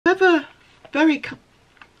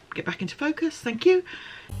Get back into focus, thank you.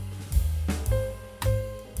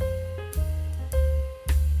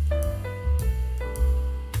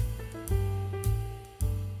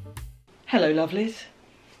 Hello lovelies.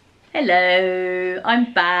 Hello,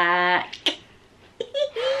 I'm back.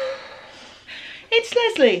 It's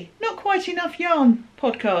Lesley, Not Quite Enough Yarn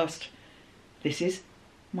podcast. This is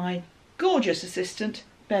my gorgeous assistant,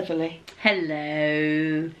 Beverly.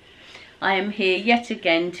 Hello. I am here yet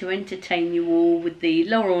again to entertain you all with the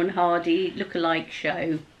Laurel and Hardy look-alike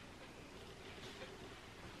show.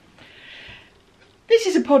 This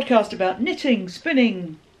is a podcast about knitting,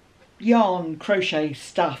 spinning, yarn, crochet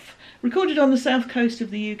stuff. Recorded on the south coast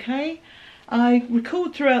of the UK. I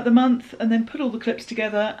record throughout the month and then put all the clips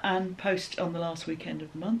together and post on the last weekend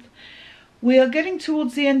of the month. We are getting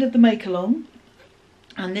towards the end of the make-along,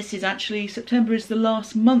 and this is actually, September is the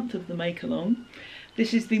last month of the make-along.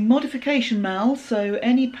 This is the Modification MAL, so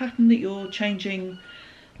any pattern that you're changing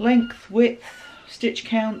length, width, stitch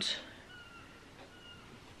count.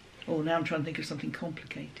 Oh, now I'm trying to think of something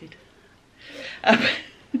complicated.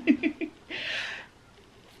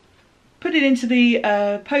 Put it into the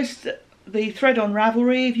post the thread on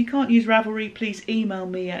Ravelry. If you can't use Ravelry, please email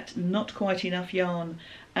me at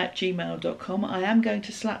notquiteenoughyarn@gmail.com. I am going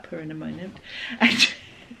to slap her in a moment. And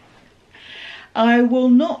I will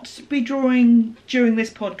not be drawing during this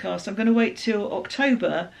podcast. I'm going to wait till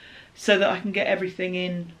October so that I can get everything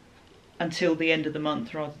in until the end of the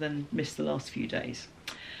month rather than miss the last few days.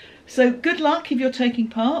 So good luck if you're taking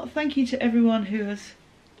part. Thank you to everyone who has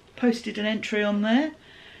posted an entry on there.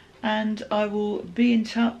 And I will be in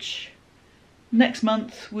touch next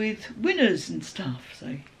month with winners and stuff.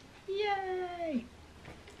 So, yay!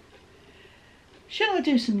 Shall I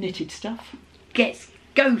do some knitted stuff?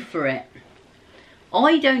 Go for it.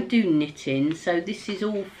 I don't do knitting, so this is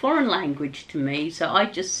all foreign language to me. So I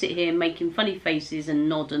just sit here making funny faces and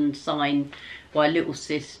nod and sign while little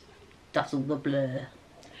sis does all the blur.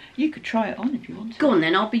 You could try it on if you want to. Go on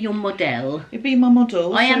then, I'll be your model. You'll be my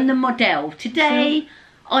model. I am the model. Today,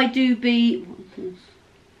 I do be...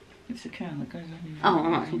 It's a cow that goes on.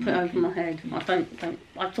 Oh, I can put it over my head.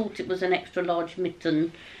 I thought it was an extra large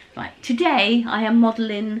mitten. Right, today I am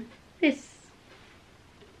modelling this.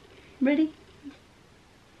 Ready?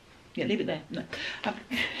 Yeah, leave it there. No.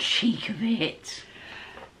 Chic of it.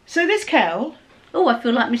 So this cowl... Oh, I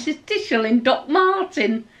feel like Mrs. Dishel in Doc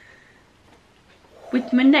Martin.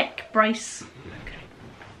 With my neck brace. Okay.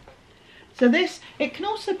 So this, it can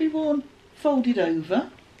also be worn folded over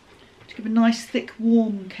to give a nice thick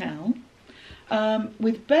warm cowl.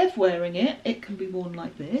 With Bev wearing it, it can be worn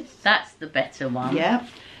like this. That's the better one. Yeah,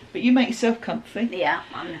 but you make yourself comfy. Yeah,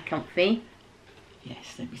 I'm comfy.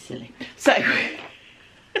 Yes, don't be silly. So,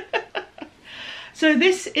 so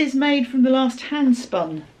this is made from the last hand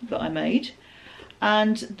spun that I made,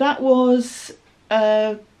 and that was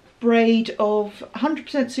a braid of 100%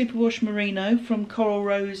 superwash merino from Coral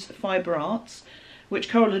Rose Fibre Arts, which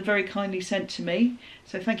Coral had very kindly sent to me,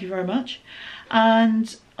 so thank you very much.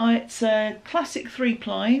 And it's a classic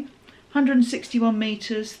 3-ply, 161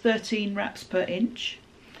 metres, 13 wraps per inch.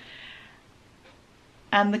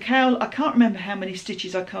 And the cowl, I can't remember how many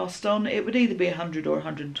stitches I cast on. It would either be 100 or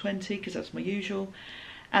 120, because that's my usual.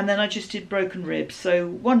 And then I just did broken ribs, so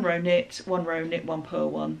 1 row knit, 1 row knit, 1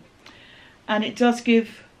 purl 1. And it does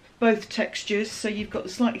give both textures, so you've got the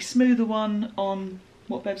slightly smoother one on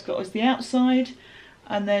what Bev's got as the outside,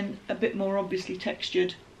 and then a bit more obviously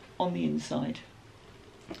textured on the inside.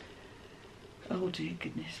 Oh dear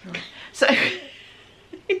goodness, right. So,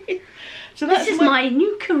 so that's this is my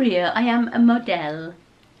new career. I am a model.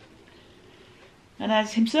 And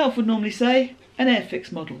as himself would normally say, an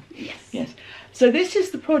Airfix model. Yes. Yes. So this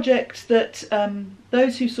is the project that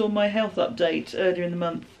those who saw my health update earlier in the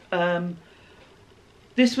month,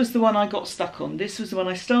 this was the one I got stuck on. This was the one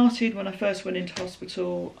I started when I first went into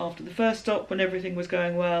hospital after the first stop, when everything was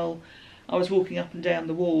going well. I was walking up and down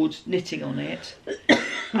the ward knitting on it.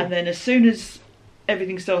 And then as soon as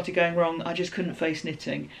everything started going wrong, I just couldn't face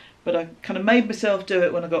knitting. But I kind of made myself do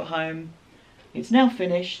it when I got home. It's now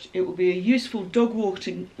finished. It will be a useful dog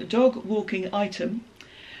walking item.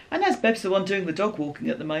 And as Bev's the one doing the dog walking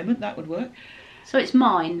at the moment, that would work. So it's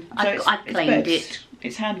mine. I claimed it.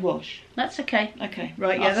 It's hand wash. That's okay. Okay,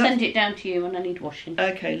 right. Yeah, I'll send it down to you when I need washing.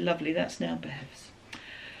 Okay, lovely. That's now Bev's.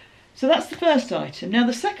 So that's the first item. Now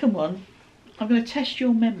the second one, I'm going to test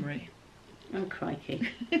your memory. Oh, crikey.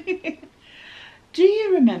 Do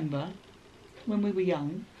you remember when we were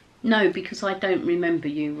young? No, because I don't remember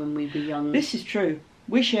you when we were young. This is true.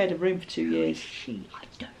 We shared a room for 2 years. I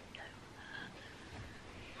don't know.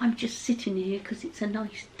 I'm just sitting here because it's a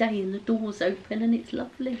nice day and the door's open and it's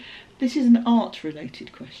lovely. This is an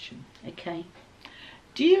art-related question. Okay.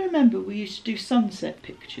 Do you remember we used to do sunset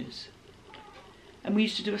pictures? And we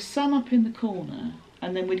used to do a sun up in the corner,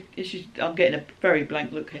 and then I'm getting a very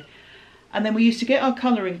blank look here. And then we used to get our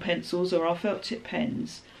colouring pencils or our felt tip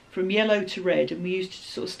pens from yellow to red, and we used to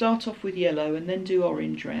sort of start off with yellow and then do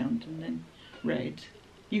orange round and then red.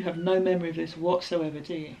 You have no memory of this whatsoever,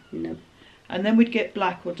 do you? No. And then we'd get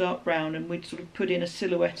black or dark brown, and we'd sort of put in a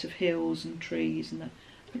silhouette of hills and trees, and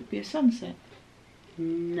it'd be a sunset.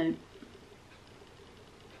 No.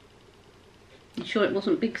 You sure it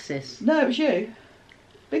wasn't Big Sis? No, it was you.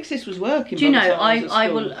 Big Sis was working. Do you by the know, time was at I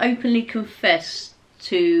school. will openly confess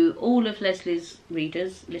to all of Leslie's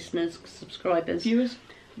readers, listeners, subscribers,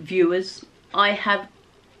 viewers, I have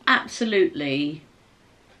absolutely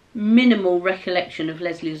minimal recollection of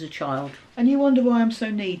Lesley as a child. And you wonder why I'm so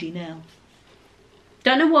needy now.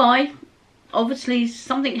 Don't know why. Obviously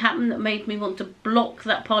something happened that made me want to block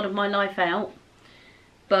that part of my life out.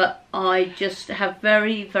 But I just have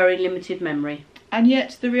very, very limited memory. And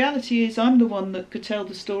yet the reality is I'm the one that could tell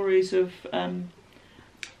the stories of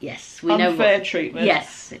yes, we know unfair treatment.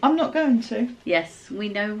 Yes. I'm not going to. Yes, we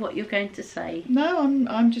know what you're going to say. No,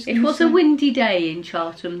 I'm just It gonna was say... a windy day in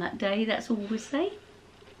Chartham that day, that's all we say.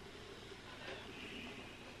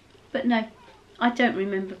 But no, I don't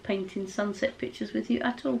remember painting sunset pictures with you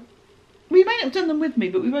at all. Well, you may not have done them with me,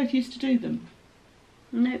 but we both used to do them.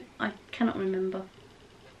 No, I cannot remember.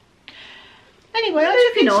 Anyway,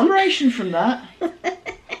 I took inspiration from that.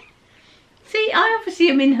 See, I obviously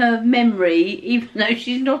am in her memory, even though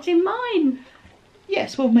she's not in mine.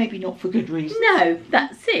 Yes, well, maybe not for good reason. No,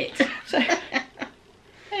 that's it. So,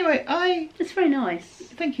 anyway, That's very nice.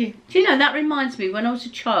 Thank you. Do you know, that reminds me, when I was a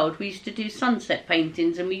child, we used to do sunset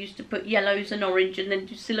paintings and we used to put yellows and orange and then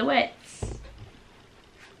do silhouettes.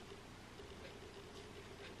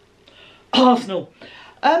 Arsenal.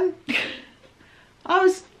 I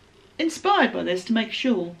was inspired by this to make a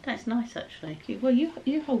shawl. That's nice, actually. Thank you. Well,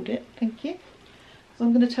 you hold it. Thank you. So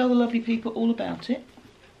I'm going to tell the lovely people all about it.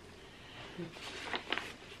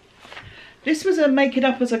 This was a make it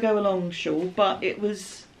up as I go along shawl, but it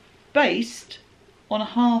was based on a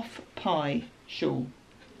half pie shawl.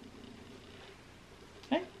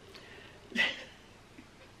 Okay.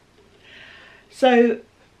 So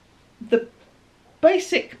the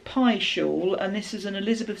basic pie shawl, and this is an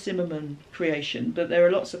Elizabeth Zimmerman creation, but there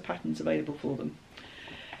are lots of patterns available for them,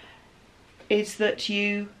 is that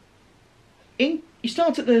you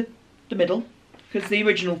start at the middle, because the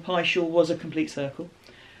original pie shawl was a complete circle.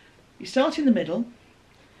 You start in the middle,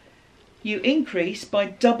 you increase by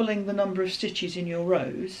doubling the number of stitches in your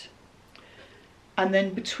rows, and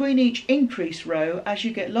then between each increase row, as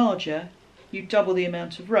you get larger, you double the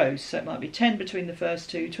amount of rows. So it might be 10 between the first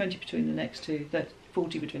two, 20 between the next two,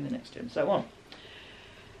 40 between the next two, and so on.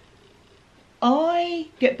 I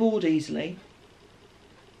get bored easily.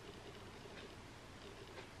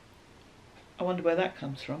 I wonder where that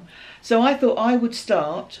comes from. So I thought I would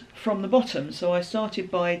start from the bottom. So I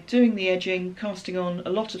started by doing the edging, casting on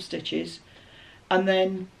a lot of stitches, and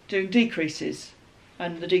then doing decreases,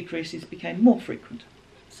 and the decreases became more frequent.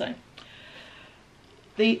 So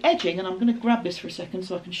the edging, and I'm going to grab this for a second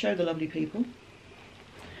so I can show the lovely people.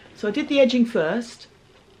 So I did the edging first.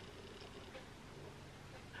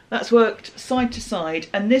 That's worked side to side,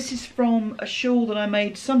 and this is from a shawl that I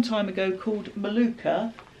made some time ago called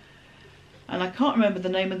Maluka, and I can't remember the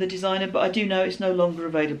name of the designer, but I do know it's no longer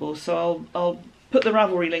available, so I'll put the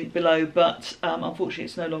Ravelry link below, but unfortunately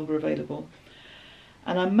it's no longer available.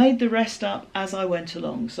 And I made the rest up as I went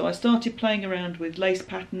along. So I started playing around with lace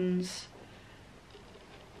patterns.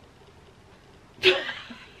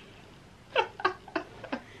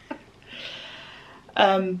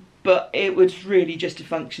 But it was really just a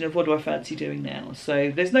function of what do I fancy doing now.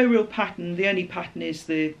 So there's no real pattern. The only pattern is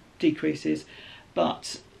the decreases,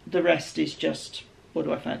 but the rest is just what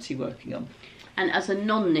do I fancy working on. And as a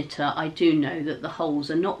non-knitter, I do know that the holes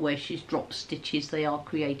are not where she's dropped stitches, they are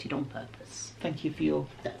created on purpose. Thank you for your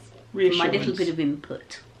That's reassurance. my little bit of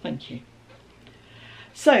input. Thank you.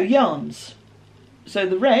 So yarns. So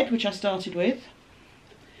the red, which I started with,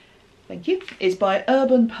 thank you, is by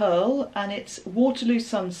Urban Pearl, and it's Waterloo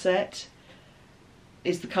Sunset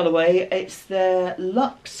is the colourway. It's their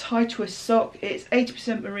Luxe High Twist sock. It's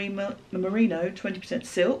 80% merino, 20%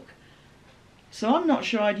 silk. So I'm not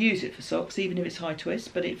sure I'd use it for socks, even if it's high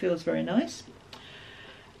twist, but it feels very nice.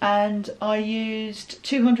 And I used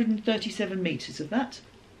 237 metres of that.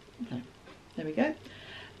 Okay, there we go.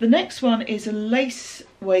 The next one is a lace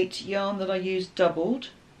weight yarn that I used doubled.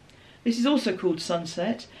 This is also called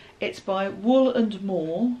Sunset. It's by Wool and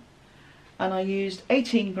More, and I used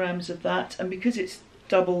 18 grams of that, and because it's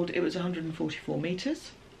doubled, it was 144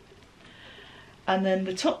 metres. And then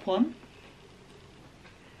the top one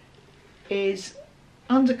is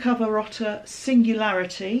Undercover Otter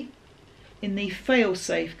Singularity in the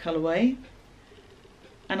Failsafe colourway,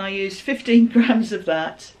 and I used 15 grams of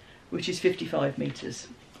that, which is 55 metres.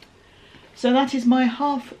 So that is my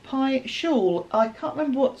half pie shawl. I can't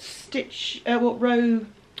remember what row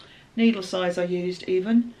needle size I used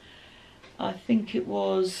even. I think it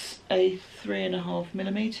was a 3.5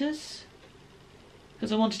 millimetres,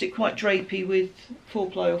 because I wanted it quite drapey with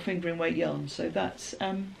 4-ply or fingering weight yarn. So that's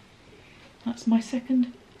my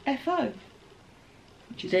second FO,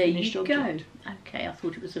 which is there a finished you object. go. Okay, I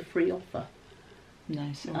thought it was a free offer.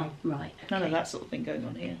 No, sorry. Oh, right. Okay. None of that sort of thing going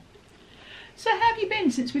on here. So how have you been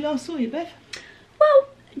since we last saw you, Bev? Well,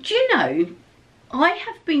 do you know, I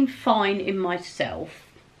have been fine in myself,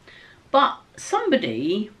 but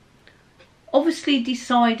somebody obviously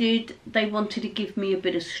decided they wanted to give me a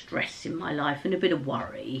bit of stress in my life and a bit of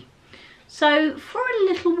worry. So for a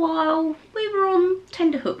little while we were on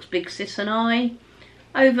tenterhooks, big sis and I,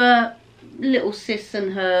 over little sis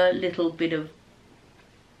and her little bit of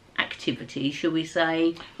activity, shall we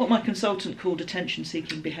say. What my consultant called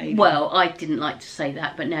attention-seeking behaviour. Well, I didn't like to say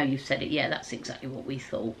that, but now you've said it, yeah, that's exactly what we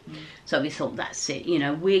thought. So we thought, that's it, you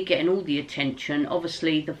know, we're getting all the attention.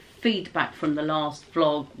 Obviously the feedback from the last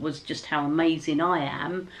vlog was just how amazing I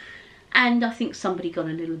am, and I think somebody got a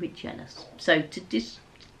little bit jealous. So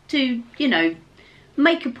to you know,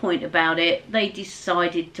 make a point about it, they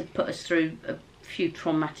decided to put us through a few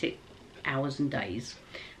traumatic hours and days.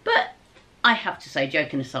 But I have to say,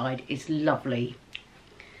 joking aside, it's lovely.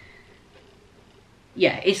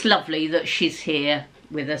 Yeah, it's lovely that she's here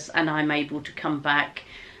with us and I'm able to come back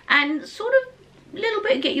and sort of a little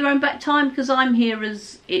bit get your own back time, because I'm here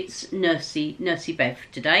as it's Nursey Bev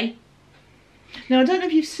today. Now, I don't know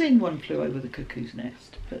if you've seen One Flew Over the Cuckoo's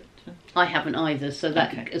Nest, but... I haven't either, so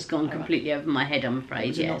that Okay. has gone completely over my head, I'm afraid. It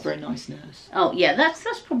was a not very nice nurse. Oh yeah,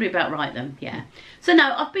 that's probably about right then. Yeah. So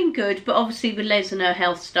no, I've been good, but obviously with Les and her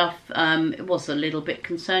health stuff, it was a little bit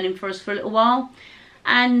concerning for us for a little while,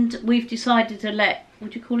 and we've decided to let,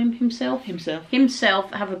 what do you call him,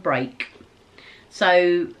 himself have a break.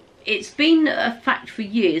 So it's been a fact for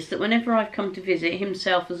years that whenever I've come to visit,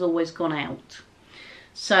 himself has always gone out.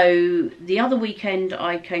 So the other weekend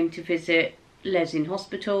I came to visit Les in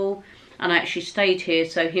hospital, and I actually stayed here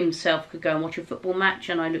so himself could go and watch a football match,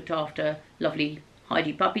 and I looked after lovely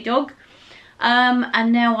Heidi puppy dog.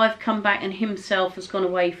 And now I've come back and himself has gone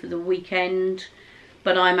away for the weekend,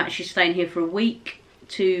 but I'm actually staying here for a week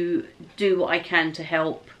to do what I can to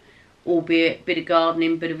help, albeit a bit of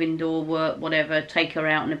gardening, bit of indoor work, whatever, take her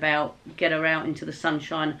out and about, get her out into the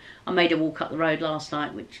sunshine. I made her walk up the road last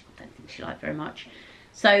night, which I don't think she liked very much.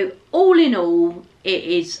 So all in all, it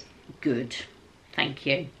is good. Thank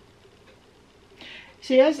you.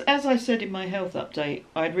 See, as I said in my health update,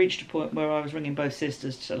 I'd reached a point where I was ringing both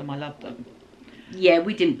sisters to tell them I loved them. Yeah,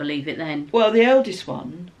 we didn't believe it then. Well, the eldest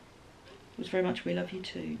one was very much, we love you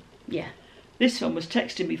too. Yeah. This one was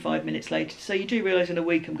texting me 5 minutes later to say, you do realise in a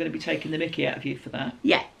week I'm going to be taking the mickey out of you for that?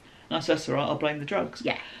 Yeah. And I said, that's all right, I'll blame the drugs.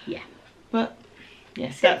 Yeah, yeah. But,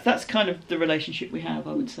 yes, that's kind of the relationship we have,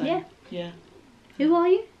 I would say. Yeah. Yeah. Who are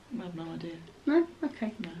you? I have no idea. No?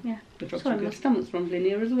 Okay. No. Yeah. The drugs Sorry, were my good. stomach's rumbling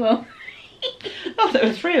here as well. Oh, there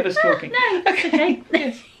were 3 of us talking. No, that's okay.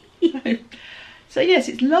 Yes. So yes,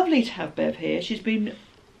 it's lovely to have Bev here. She's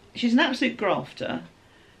an absolute grafter,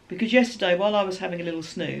 because yesterday while I was having a little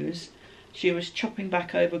snooze, she was chopping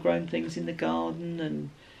back overgrown things in the garden, and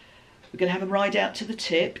we're going to have a ride out to the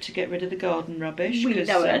tip to get rid of the garden rubbish. We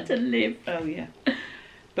know how to live. Oh yeah.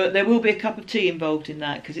 But there will be a cup of tea involved in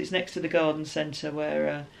that, because it's next to the garden centre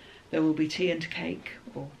where there will be tea and cake,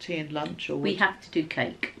 or tea and lunch, or We have to do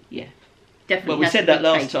cake. yeah. Definitely. Well, we has said to that be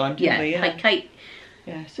last cake. time, didn't we? Yeah. Cake.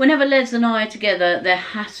 Yes. Whenever Les and I are together, there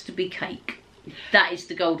has to be cake. That is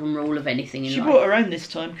the golden rule of anything in She life. brought her own this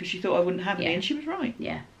time because she thought I wouldn't have any, Yeah. and she was right.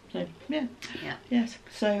 Yeah. So yeah. Yeah. Yes.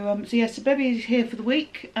 So yes, so Bebby is here for the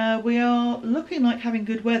week. We are looking like having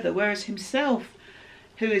good weather, whereas himself,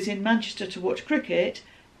 who is in Manchester to watch cricket,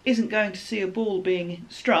 isn't going to see a ball being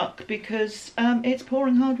struck because it's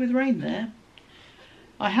pouring hard with rain there.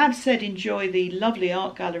 I had said enjoy the lovely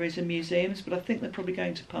art galleries and museums, but I think they're probably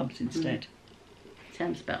going to pubs instead.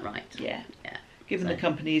 Sounds about right. Yeah. Yeah. Given So- the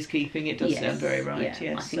company he's keeping, it does Yes, sound very right.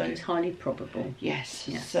 Yeah, Yes. I think it's highly probable. Yes.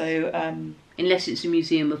 Yes. So Unless it's a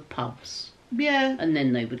museum of pubs, yeah. and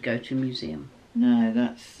then they would go to a museum. No,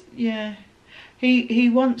 that's yeah. He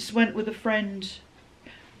once went with a friend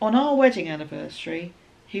on our wedding anniversary.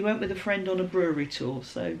 He went with a friend on a brewery tour,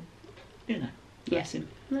 so you know, bless him.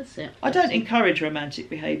 That's it. I don't encourage romantic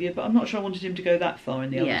behaviour, but I'm not sure I wanted him to go that far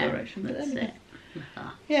in the other direction. But That's it.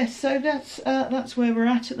 Yes, so that's where we're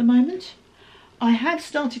at the moment. I have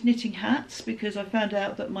started knitting hats because I found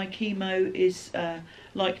out that my chemo is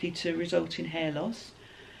likely to result in hair loss.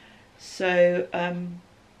 So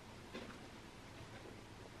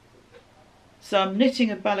so I'm knitting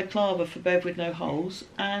a balaclava for Bev with no holes,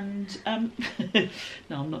 and no,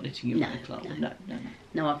 I'm not knitting a balaclava. No.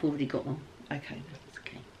 No, I've already got one. Okay. That's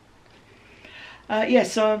okay.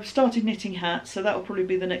 Yes, so I've started knitting hats, so that will probably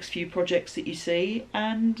be the next few projects that you see,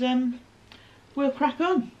 and we'll crack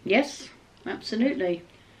on. Yes, absolutely.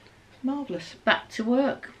 Marvellous. Back to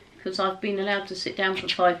work, because I've been allowed to sit down for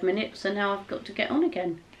 5 minutes and now I've got to get on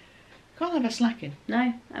again. Can't have her slacking.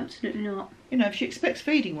 No, absolutely not. You know, if she expects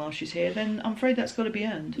feeding while she's here, then I'm afraid that's got to be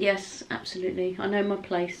earned. Yes, absolutely. I know my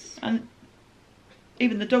place. And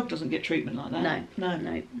even the dog doesn't get treatment like that.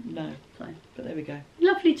 No. So, but there we go.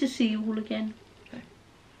 Lovely to see you all again. Okay.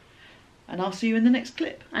 And I'll see you in the next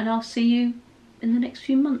clip. And I'll see you in the next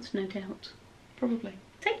few months, no doubt. Probably.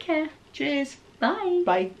 Take care. Cheers. Bye.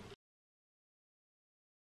 Bye.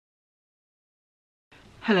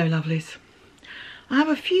 Hello, lovelies. I have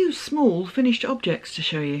a few small finished objects to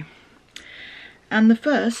show you. And the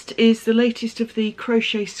first is the latest of the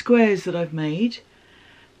crochet squares that I've made.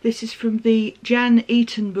 This is from the Jan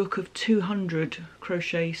Eaton book of 200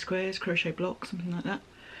 crochet squares, crochet blocks, something like that.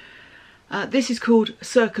 This is called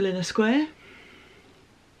Circle in a Square.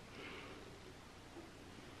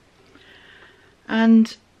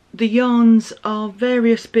 And the yarns are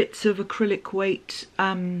various bits of acrylic weight,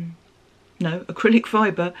 acrylic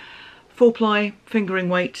fibre, 4-ply fingering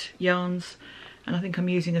weight yarns, and I think I'm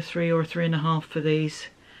using a 3 or a 3.5 for these.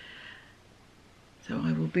 So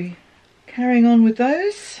I will be carrying on with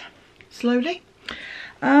those slowly.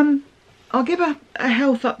 I'll give a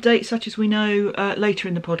health update such as we know later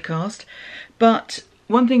in the podcast, but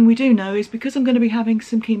one thing we do know is because I'm going to be having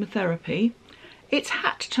some chemotherapy, it's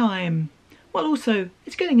hat time. Well, also,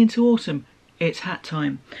 it's getting into autumn. It's hat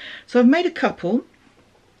time. So I've made a couple,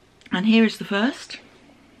 and here is the first.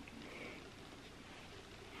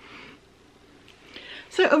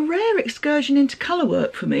 So a rare excursion into colour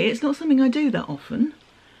work for me. It's not something I do that often.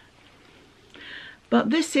 But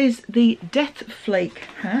this is the Death Flake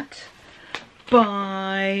hat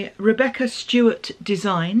by Rebecca Stewart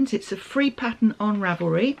Designs. It's a free pattern on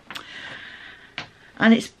Ravelry.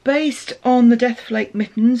 And it's based on the Death Flake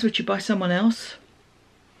mittens, which are by someone else.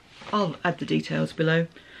 I'll add the details below.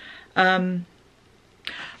 Me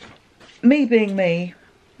being me,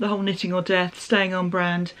 the whole knitting or death, staying on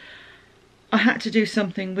brand, I had to do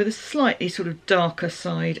something with a slightly sort of darker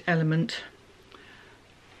side element.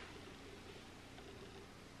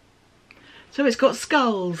 So it's got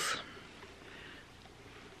skulls.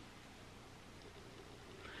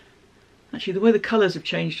 Actually, the way the colours have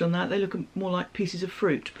changed on that, they look more like pieces of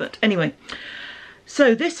fruit. But anyway,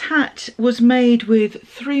 so this hat was made with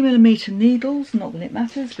 3mm needles. Not that it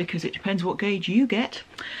matters, because it depends what gauge you get.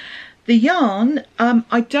 The yarn,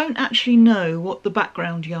 I don't actually know what the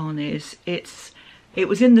background yarn is. It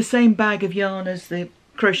was in the same bag of yarn as the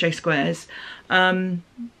crochet squares. So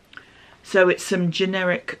it's some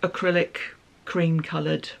generic acrylic cream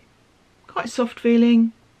coloured, quite soft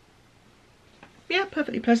feeling. Yeah,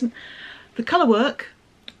 perfectly pleasant. The colour work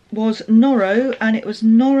was Noro, and it was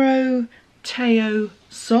Noro Teo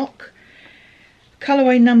sock.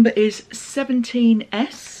 Colourway number is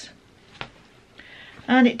 17S.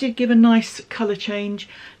 And it did give a nice colour change.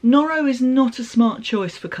 Noro is not a smart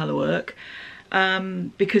choice for colour work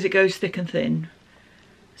because it goes thick and thin.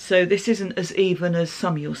 So this isn't as even as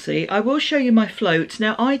some you'll see. I will show you my floats.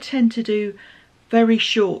 Now I tend to do very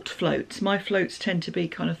short floats. My floats tend to be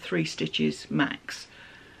kind of 3 stitches max.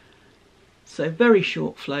 So very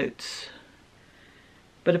short floats.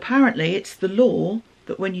 But apparently it's the law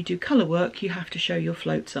that when you do colour work you have to show your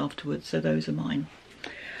floats afterwards. So those are mine.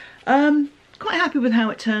 Quite happy with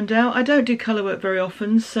how it turned out. I don't do colour work very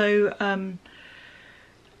often, so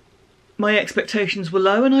my expectations were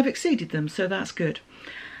low and I've exceeded them, so that's good.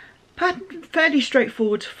 Pattern fairly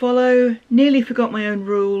straightforward to follow. Nearly forgot my own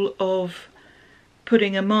rule of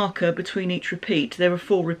putting a marker between each repeat. There are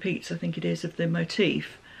 4 repeats, I think it is, of the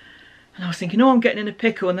motif. And I was thinking, oh, I'm getting in a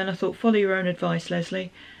pickle, and then I thought, follow your own advice,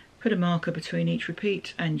 Lesley. Put a marker between each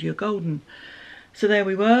repeat and you're golden. So there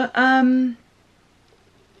we were.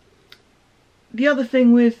 The other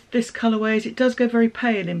thing with this colourway is it does go very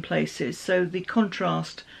pale in places, so the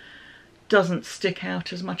contrast doesn't stick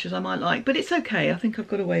out as much as I might like, but it's okay. I think I've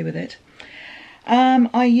got away with it.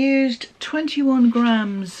 I used 21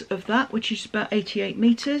 grams of that, which is about 88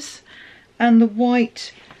 metres, and the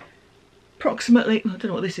white approximately, I don't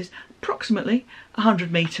know what this is, approximately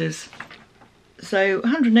 100 metres. So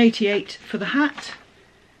 188 for the hat,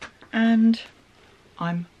 and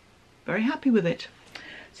I'm very happy with it.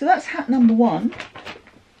 So that's hat number 1.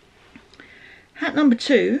 Hat number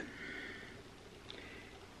 2.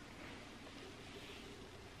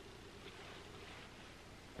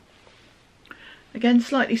 Again,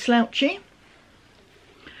 slightly slouchy.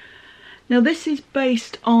 Now this is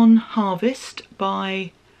based on Harvest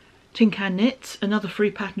by Tin Can Knits, another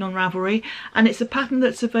free pattern on Ravelry, and it's a pattern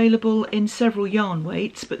that's available in several yarn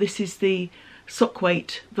weights, but this is the sock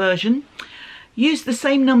weight version. Used the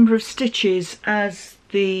same number of stitches as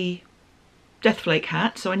the Deathflake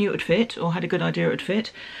hat, so I knew it would fit, or had a good idea it would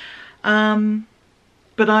fit. But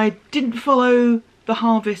I didn't follow the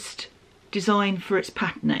Harvest design for its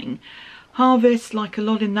patterning. Harvest, like a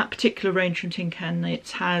lot in that particular range from Tin Can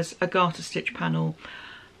Knits, has a garter stitch panel.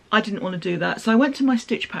 I didn't want to do that, so I went to my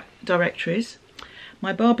stitch pack directories,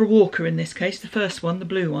 my Barbara Walker in this case, the first one, the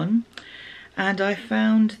blue one, and I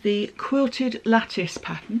found the quilted lattice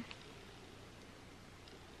pattern.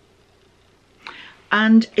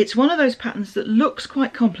 And it's one of those patterns that looks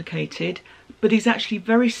quite complicated, but is actually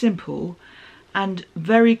very simple and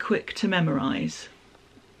very quick to memorise.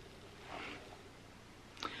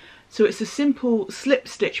 So it's a simple slip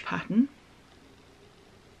stitch pattern,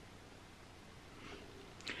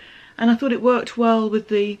 and I thought it worked well with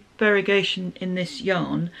the variegation in this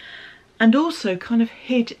yarn, and also kind of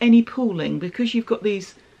hid any pooling, because you've got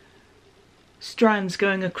these strands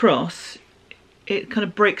going across. It kind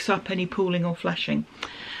of breaks up any pooling or flashing.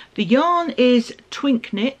 The yarn is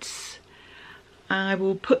Twink Knits. I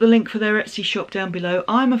will put the link for their Etsy shop down below.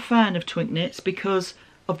 I'm a fan of Twink Knits because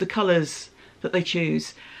of the colours that they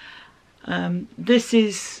choose. This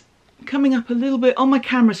is coming up a little bit, on my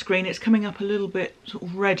camera screen it's coming up a little bit sort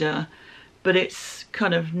of redder, but it's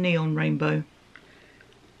kind of neon rainbow.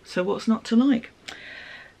 So what's not to like?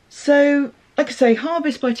 So, like I say,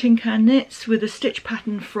 Harvest by Tin Can Knits with a stitch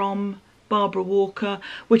pattern from Barbara Walker,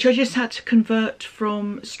 which I just had to convert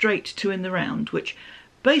from straight to in the round, which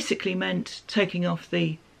basically meant taking off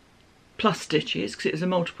the plus stitches, because it was a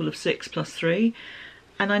multiple of 6 plus 3,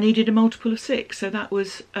 and I needed a multiple of 6, so that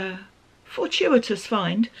was a fortuitous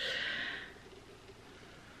find.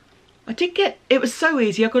 It was so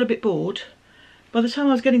easy, I got a bit bored. By the time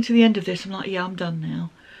I was getting to the end of this, I'm like, yeah, I'm done now.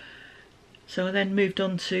 So I then moved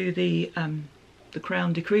on to the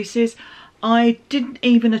crown decreases. I didn't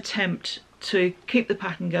even attempt to keep the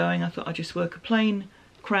pattern going. I thought I'd just work a plain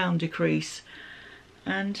crown decrease.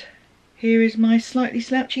 And here is my slightly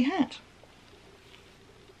slouchy hat.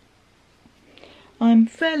 I'm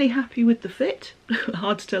fairly happy with the fit.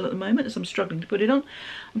 Hard to tell at the moment as I'm struggling to put it on.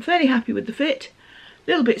 I'm fairly happy with the fit. A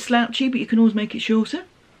little bit slouchy, but you can always make it shorter.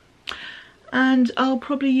 And I'll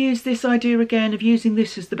probably use this idea again of using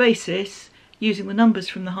this as the basis, using the numbers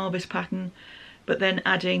from the Harvest pattern, but then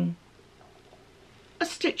adding a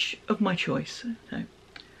stitch of my choice.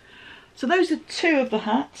 So those are 2 of the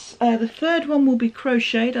hats. The third one will be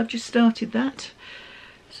crocheted. I've just started that.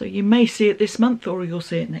 So you may see it this month, or you'll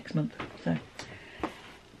see it next month. So.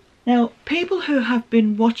 Now, people who have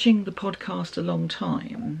been watching the podcast a long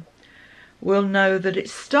time will know that it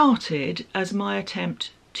started as my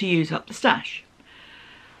attempt to use up the stash.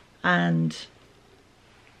 And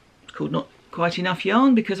it's called Not Quite Enough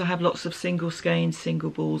Yarn because I have lots of single skeins, single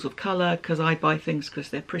balls of colour, because I buy things because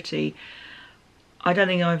they're pretty. I don't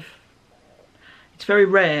think it's very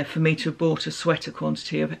rare for me to have bought a sweater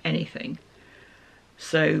quantity of anything.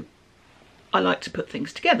 So I like to put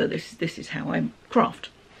things together. This is how I craft.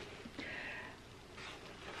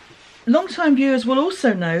 Long-time viewers will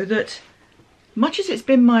also know that much as it's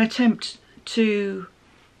been my attempt to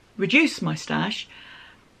reduce my stash,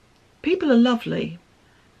 people are lovely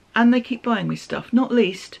and they keep buying me stuff, not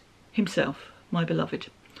least himself, my beloved.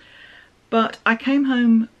 But I came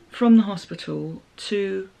home from the hospital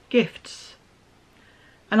to gifts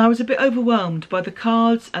and I was a bit overwhelmed by the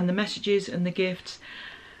cards and the messages and the gifts,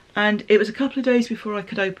 and it was a couple of days before I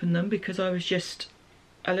could open them because I was just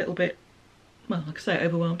a little bit, well, like I say,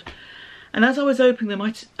 overwhelmed. And as I was opening them,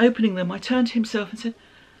 I turned to himself and said,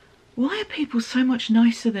 why are people so much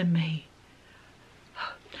nicer than me?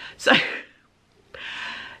 So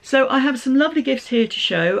I have some lovely gifts here to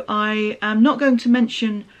show. I am not going to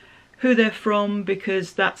mention who they're from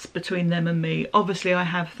because that's between them and me. Obviously I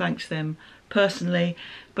have thanked them personally,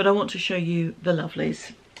 but I want to show you the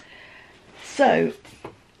lovelies. So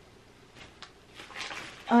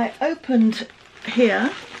I opened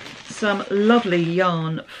here some lovely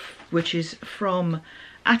yarn which is from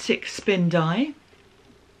Attic Spin Dye,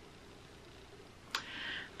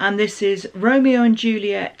 And this is Romeo and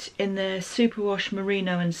Juliet in their superwash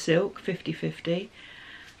merino and silk, 50/50.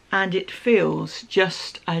 And it feels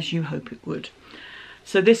just as you hope it would.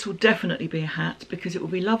 So this will definitely be a hat because it will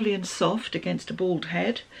be lovely and soft against a bald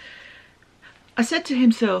head. I said to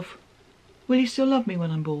himself, will you still love me when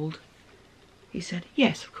I'm bald? He said,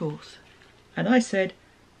 yes, of course. And I said,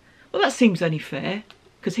 well, that seems only fair,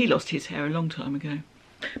 because he lost his hair a long time ago.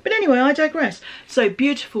 But anyway, I digress. So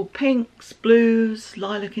beautiful pinks, blues,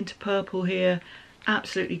 lilac into purple here.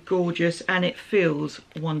 Absolutely gorgeous, and it feels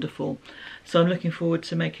wonderful. So I'm looking forward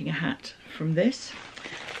to making a hat from this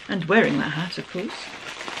and wearing that hat, of course.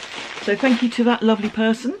 So thank you to that lovely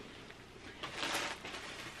person.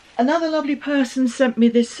 Another lovely person sent me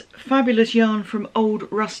this fabulous yarn from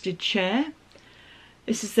Old Rusted Chair.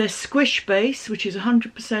 This is their Squish Base, which is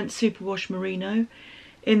 100% superwash merino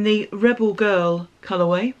in the Rebel Girl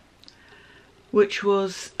colourway, which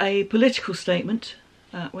was a political statement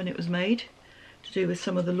when it was made to do with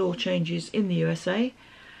some of the law changes in the USA.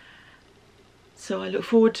 So I look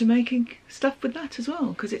forward to making stuff with that as well,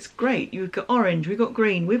 because it's great. You've got orange, we've got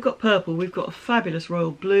green, we've got purple, we've got a fabulous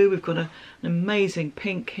royal blue, we've got an amazing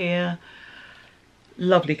pink here.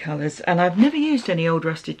 Lovely colours. And I've never used any Old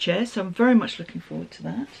Rusted Chair, so I'm very much looking forward to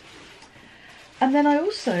that. And then I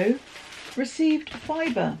also received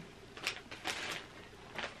fibre.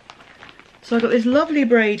 So I've got this lovely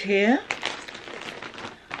braid here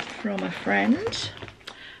from a friend.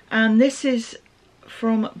 And this is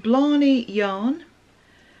from Blarney Yarn,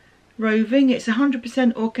 Roving. It's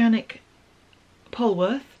 100% organic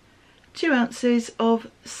Polworth, 2 ounces of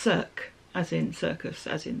cirque, as in circus,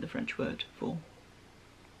 as in the French word for,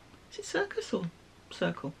 is it circus or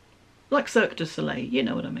circle? Like Cirque du Soleil, you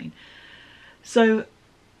know what I mean. So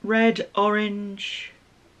red, orange,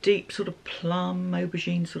 deep sort of plum,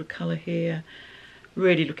 aubergine sort of colour here.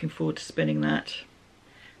 Really looking forward to spinning that.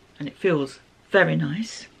 And it feels very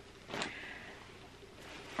nice.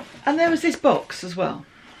 And there was this box as well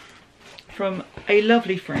from a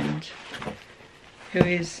lovely friend who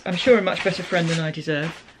is, I'm sure, a much better friend than I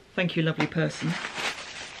deserve. Thank you, lovely person.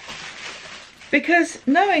 Because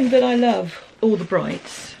knowing that I love all the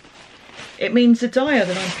brights, it means a dyer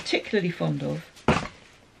that I'm particularly fond of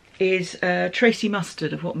is Tracy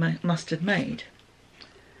Mustard of What Mustard Made.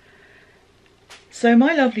 So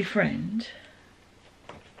my lovely friend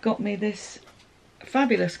got me this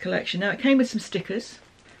fabulous collection. Now it came with some stickers.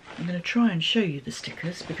 I'm going to try and show you the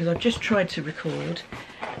stickers because I've just tried to record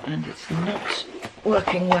and it's not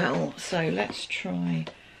working well. So let's try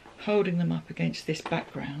holding them up against this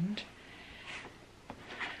background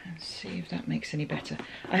and see if that makes any better.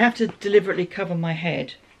 I have to deliberately cover my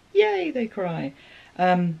head. Yay, they cry.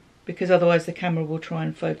 Because otherwise the camera will try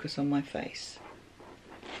and focus on my face.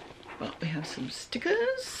 But we have some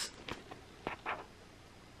stickers.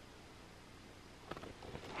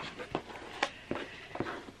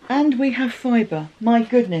 And we have fibre. My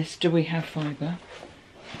goodness, do we have fibre.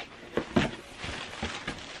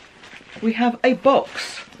 We have a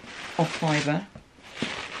box of fibre.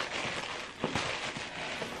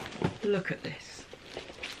 Look at this.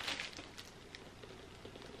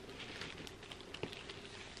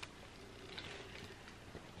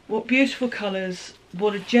 What beautiful colours,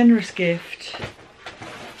 what a generous gift.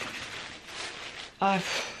 What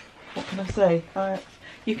can I say?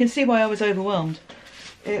 You can see why I was overwhelmed.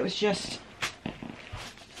 It was just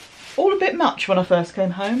all a bit much when I first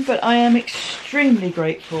came home, but I am extremely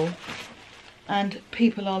grateful and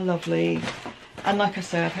people are lovely. And like I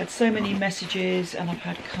say, I've had so many messages and I've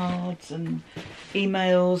had cards and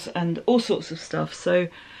emails and all sorts of stuff. So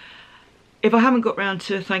if I haven't got round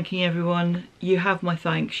to thanking everyone, you have my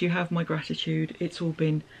thanks, you have my gratitude. It's all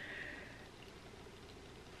been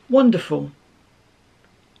wonderful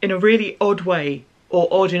in a really odd way, or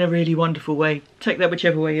odd in a really wonderful way. Take that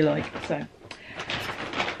whichever way you like. So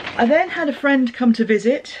I then had a friend come to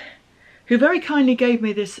visit who very kindly gave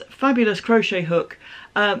me this fabulous crochet hook.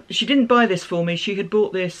 She didn't buy this for me, she had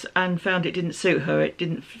bought this and found it didn't suit her, it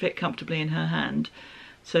didn't fit comfortably in her hand.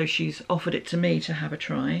 So she's offered it to me to have a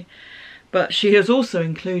try. But she has also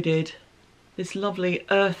included this lovely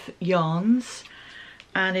Earth Yarns,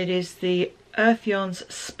 and it is the Earth Yarns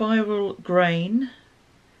Spiral Grain,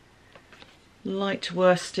 light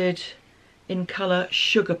worsted in colour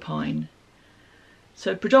Sugar Pine.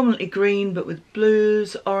 So predominantly green, but with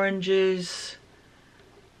blues, oranges,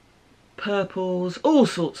 purples, all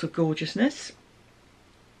sorts of gorgeousness.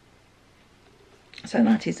 So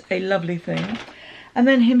that is a lovely thing. And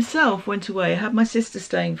then himself went away. I had my sister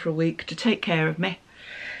staying for a week to take care of me.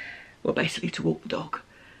 Well, basically to walk the dog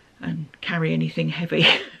and carry anything heavy.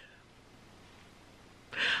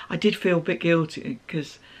 I did feel a bit guilty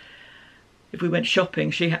because if we went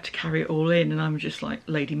shopping, she had to carry it all in, and I'm just like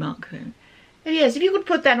Lady Muck. Yes, if you could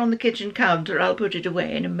put that on the kitchen counter, I'll put it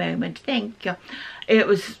away in a moment. Thank you. It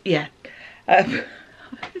was, yeah. It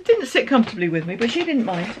didn't sit comfortably with me, but she didn't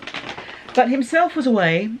mind. But himself was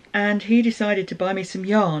away, and he decided to buy me some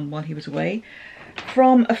yarn while he was away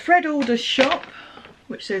from a Fred Alders shop,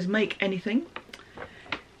 which says Make Anything.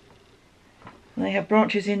 They have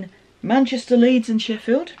branches in Manchester, Leeds and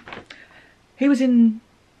Sheffield. He was in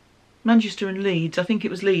Manchester and Leeds. I think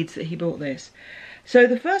it was Leeds that he bought this. So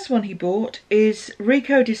the first one he bought is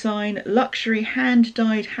Rico Design Luxury Hand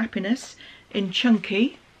Dyed Happiness in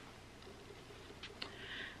Chunky.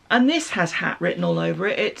 And this has hat written all over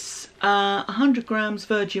it. It's 100 grams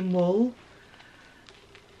virgin wool.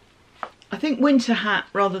 I think winter hat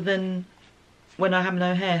rather than when I have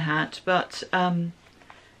no hair hat, but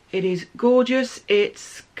it is gorgeous.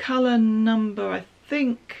 It's colour number, I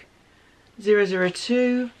think,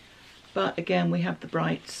 002, but again we have the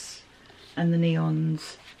brights and the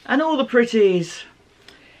neons and all the pretties.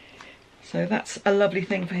 So that's a lovely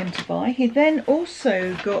thing for him to buy. He then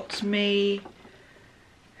also got me,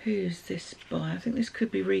 who's this by? I think this could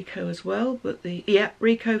be Rico as well, but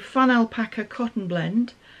Rico Fun Alpaca Cotton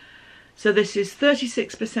Blend. So this is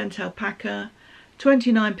 36% alpaca,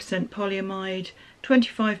 29% polyamide,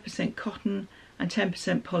 25% cotton and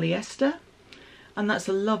 10% polyester. And that's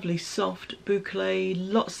a lovely soft boucle,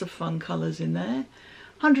 lots of fun colours in there.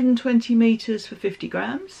 120 metres for 50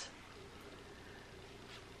 grams.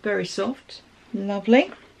 Very soft,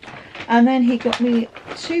 lovely. And then he got me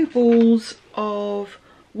 2 balls of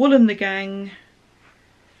Wool and the Gang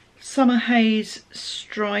Summer Haze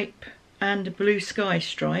stripe and Blue Sky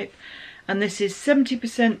stripe, and this is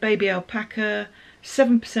 70% baby alpaca,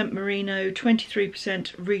 7% merino,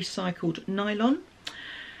 23% recycled nylon.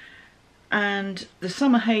 And the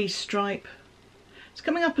Summer Haze stripe, it's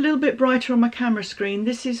coming up a little bit brighter on my camera screen.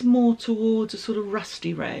 This is more towards a sort of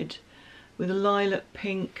rusty red with a lilac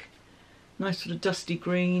pink, nice sort of dusty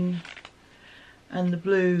green, and the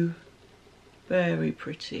blue, very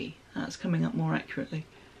pretty. That's coming up more accurately.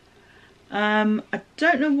 I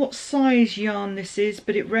don't know what size yarn this is,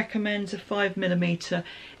 but it recommends a 5mm.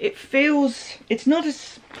 It feels, it's not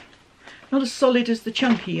as solid as the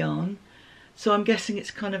chunky yarn, so I'm guessing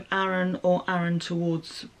it's kind of Aran or Aran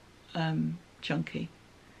towards chunky.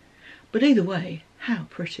 But either way, how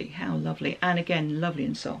pretty, how lovely, and again lovely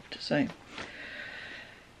and soft. So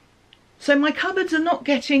my cupboards are not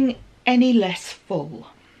getting any less full.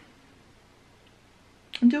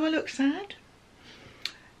 And do I look sad?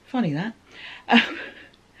 Funny that.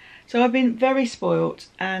 So I've been very spoilt,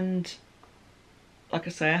 and like I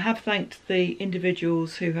say, I have thanked the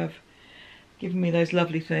individuals who have given me those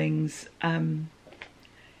lovely things, and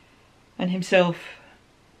himself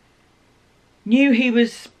knew he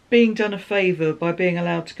was being done a favour by being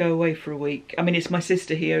allowed to go away for a week. I mean, it's my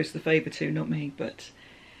sister he owes the favour to, not me, but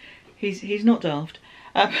he's not daft.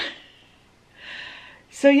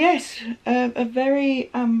 So yes, a very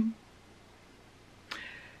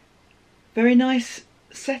very nice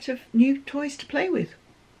set of new toys to play with.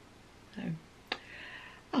 So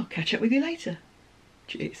I'll catch up with you later.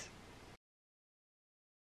 Cheers.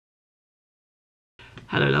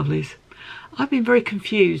 Hello lovelies. I've been very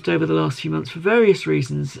confused over the last few months for various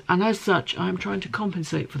reasons, and as such I'm trying to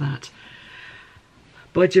compensate for that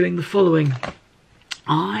by doing the following.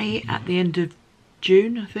 At the end of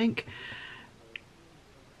June, I think,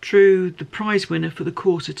 drew the prize winner for the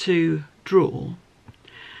Q2 draw,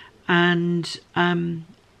 and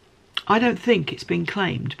I don't think it's been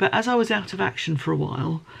claimed, but as I was out of action for a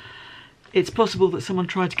while, it's possible that someone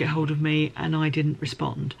tried to get hold of me and I didn't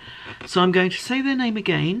respond. So I'm going to say their name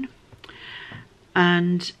again,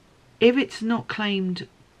 and if it's not claimed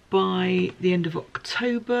by the end of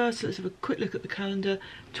October, so let's have a quick look at the calendar,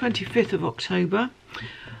 25th of October,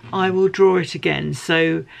 I will draw it again.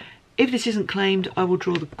 So if this isn't claimed, I will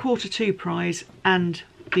draw the Q2 prize and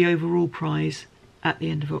the overall prize at the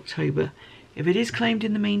end of October. If it is claimed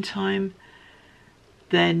in the meantime,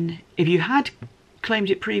 then if you had claimed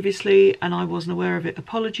it previously and I wasn't aware of it,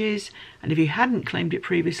 apologies. And if you hadn't claimed it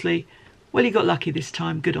previously, well, you got lucky this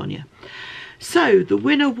time, good on you. So the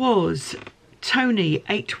winner was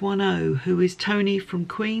Tony810, who is Tony from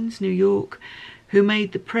Queens, New York, who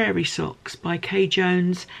made the Prairie Socks by Kay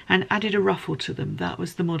Jones and added a ruffle to them. That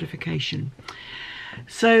was the modification.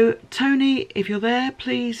 So Tony, if you're there,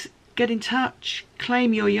 please get in touch,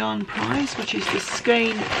 claim your yarn prize, which is the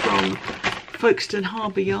skein from Folkestone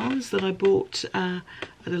Harbour Yarns that I bought at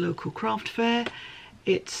a local craft fair.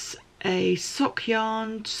 It's a sock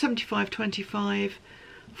yarn, 75-25,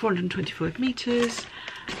 425 metres,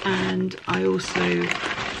 And I also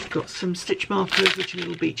got some stitch markers, which are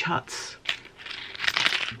little beach huts.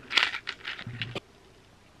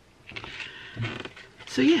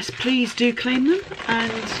 So yes, please do claim them,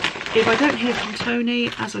 and if I don't hear from Tony,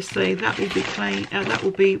 as I say, that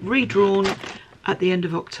will be redrawn at the end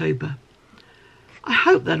of October. I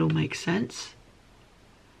hope that all makes sense.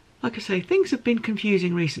 Like I say, things have been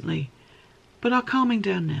confusing recently, but are calming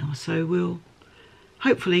down now, so we'll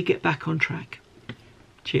hopefully get back on track.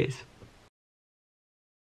 Cheers.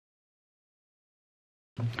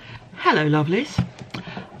 Hello lovelies,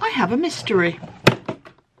 I have a mystery,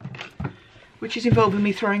 which is involving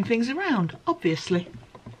me throwing things around, obviously.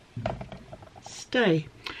 Stay.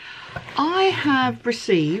 I have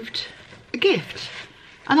received a gift,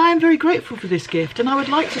 and I am very grateful for this gift, and I would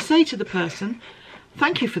like to say to the person,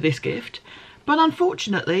 thank you for this gift, but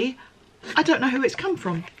unfortunately I don't know who it's come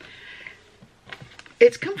from.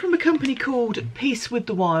 It's come from a company called Peace with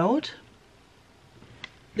the Wild.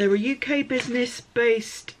 They're a UK business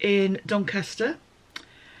based in Doncaster,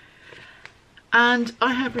 and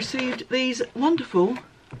I have received these wonderful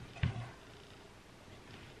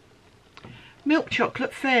milk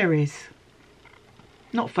chocolate fairies.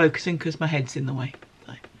 Not focusing because my head's in the way.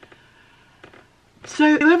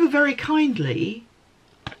 So whoever very kindly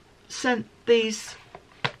sent these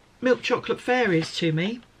milk chocolate fairies to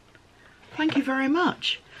me, thank you very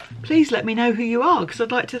much. Please let me know who you are, because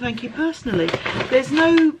I'd like to thank you personally. There's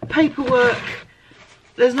no paperwork,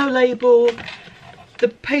 there's no label. The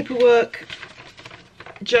paperwork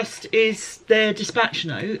just is their dispatch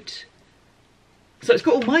note. So it's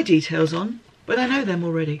got all my details on, but I know them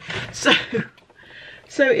already. So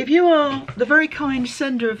if you are the very kind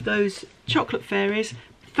sender of those chocolate fairies,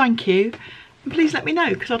 thank you. And please let me know,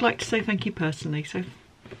 because I'd like to say thank you personally. So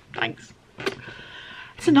thanks.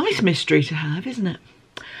 It's a nice mystery to have, isn't it?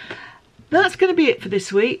 That's going to be it for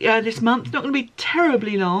this week, this month. Not going to be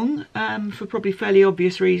terribly long, for probably fairly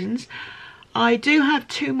obvious reasons. I do have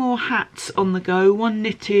 2 more hats on the go, one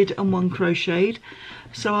knitted and one crocheted.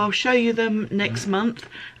 So I'll show you them next month,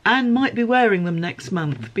 and might be wearing them next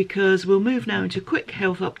month, because we'll move now into a quick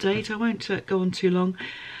health update. I won't go on too long.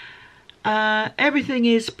 Everything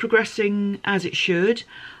is progressing as it should.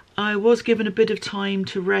 I was given a bit of time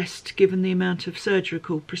to rest given the amount of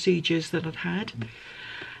surgical procedures that I'd had.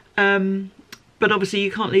 But obviously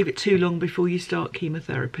you can't leave it too long before you start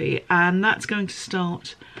chemotherapy, and that's going to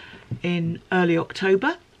start in early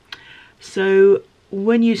October. So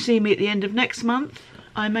when you see me at the end of next month,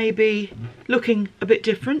 I may be looking a bit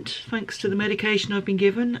different thanks to the medication I've been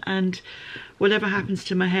given and whatever happens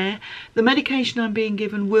to my hair. The medication I'm being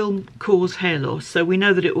given will cause hair loss, so we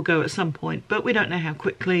know that it will go at some point, but we don't know how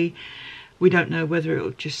quickly. We don't know whether it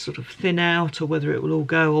will just sort of thin out, or whether it will all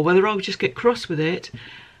go, or whether I'll just get cross with it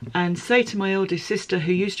and say to my eldest sister,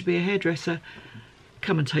 who used to be a hairdresser,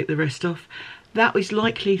 come and take the rest off. That is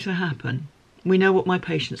likely to happen. We know what my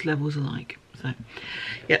patience levels are like. So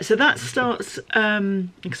yeah, so that starts like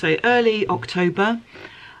I say, early October,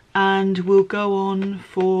 and will go on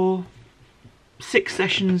for 6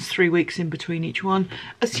 sessions, 3 weeks in between each one,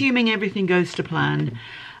 assuming everything goes to plan.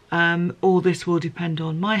 All this will depend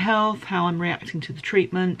on my health, how I'm reacting to the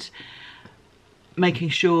treatment, making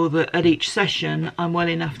sure that at each session I'm well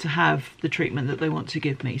enough to have the treatment that they want to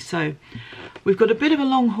give me. So we've got a bit of a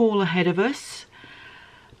long haul ahead of us,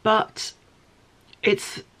 but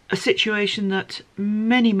it's a situation that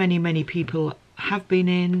many people have been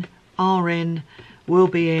in, are in, will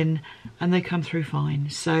be in, and they come through fine.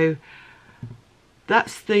 So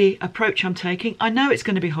that's the approach I'm taking. I know it's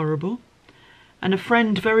going to be horrible, and a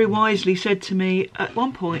friend very wisely said to me at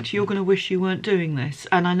one point, you're going to wish you weren't doing this,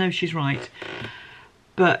 and I know she's right.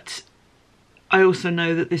 But I also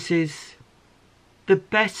know that this is the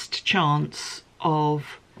best chance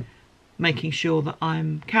of making sure that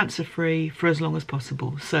I'm cancer free for as long as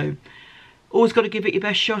possible. So always got to give it your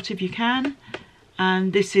best shot if you can,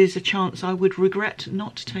 and this is a chance I would regret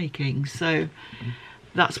not taking. So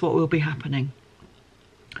that's what will be happening.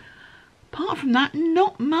 Apart from that,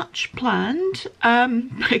 not much planned,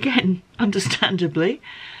 again, understandably.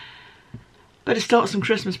 Better start some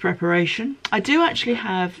Christmas preparation. I do actually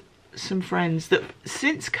have some friends that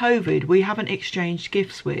since COVID we haven't exchanged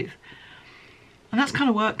gifts with, and that's kind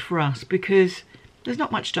of worked for us because there's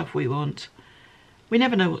not much stuff we want. We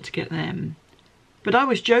never know what to get them. But I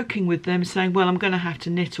was joking with them saying, well, I'm going to have to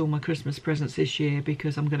knit all my Christmas presents this year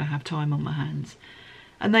because I'm going to have time on my hands.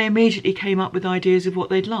 And they immediately came up with ideas of what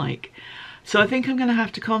they'd like. So I think I'm going to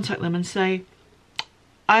have to contact them and say,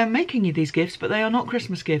 I am making you these gifts, but they are not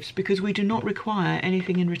Christmas gifts because we do not require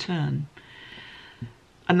anything in return.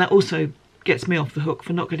 And that also gets me off the hook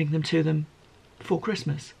for not getting them to them for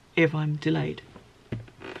Christmas if I'm delayed.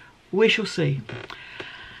 We shall see.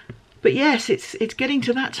 But yes, it's getting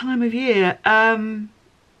to that time of year.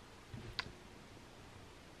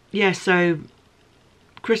 Yeah, so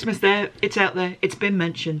Christmas there, it's out there, it's been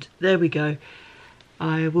mentioned. There we go.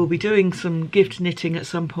 I will be doing some gift knitting at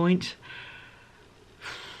some point.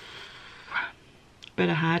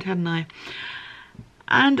 Better had, hadn't I?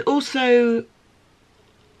 And also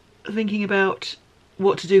thinking about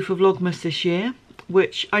what to do for Vlogmas this year,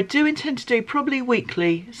 which I do intend to do probably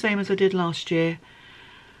weekly, same as I did last year.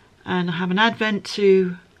 And I have an Advent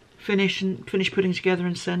to finish putting together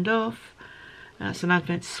and send off. That's an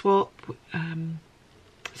Advent swap.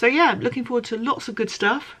 So yeah, looking forward to lots of good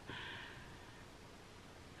stuff.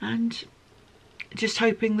 And just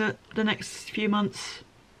hoping that the next few months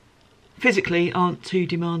physically aren't too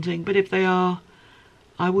demanding, but if they are,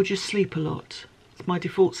 I will just sleep a lot. It's my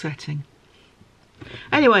default setting.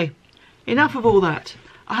 Anyway, enough of all that.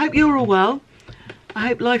 I hope you're all well. I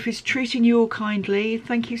hope life is treating you all kindly.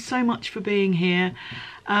 Thank you so much for being here.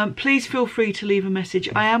 Please feel free to leave a message.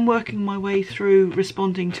 I am working my way through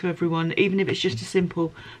responding to everyone, even if it's just a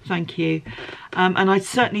simple thank you. And I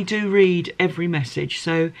certainly do read every message.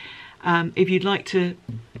 So if you'd like to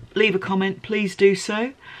leave a comment, please do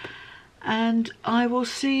so. And I will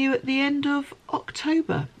see you at the end of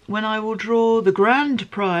October, when I will draw the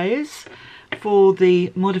grand prize for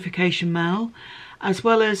the Modification MAL, as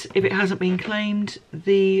well as, if it hasn't been claimed,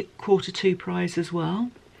 the Q2 prize as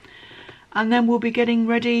well. And then we'll be getting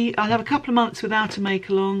ready. I'll have a couple of months without a make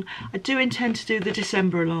along. I do intend to do the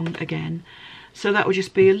December along again. So that will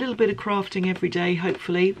just be a little bit of crafting every day,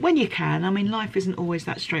 hopefully, when you can. I mean, life isn't always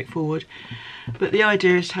that straightforward. But the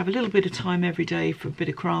idea is to have a little bit of time every day for a bit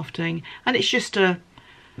of crafting. And it's just a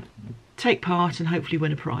take part and hopefully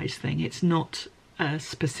win a prize thing. It's not a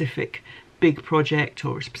specific big project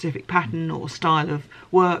or a specific pattern or style of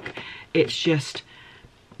work. It's just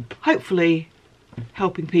hopefully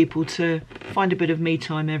helping people to find a bit of me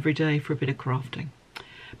time every day for a bit of crafting.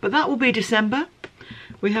 But that will be December.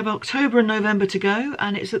 We have October and November to go,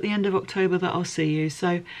 and it's at the end of October that I'll see you.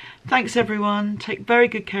 So thanks everyone. Take very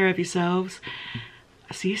good care of yourselves.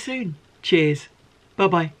 I'll see you soon. Cheers. Bye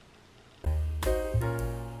bye.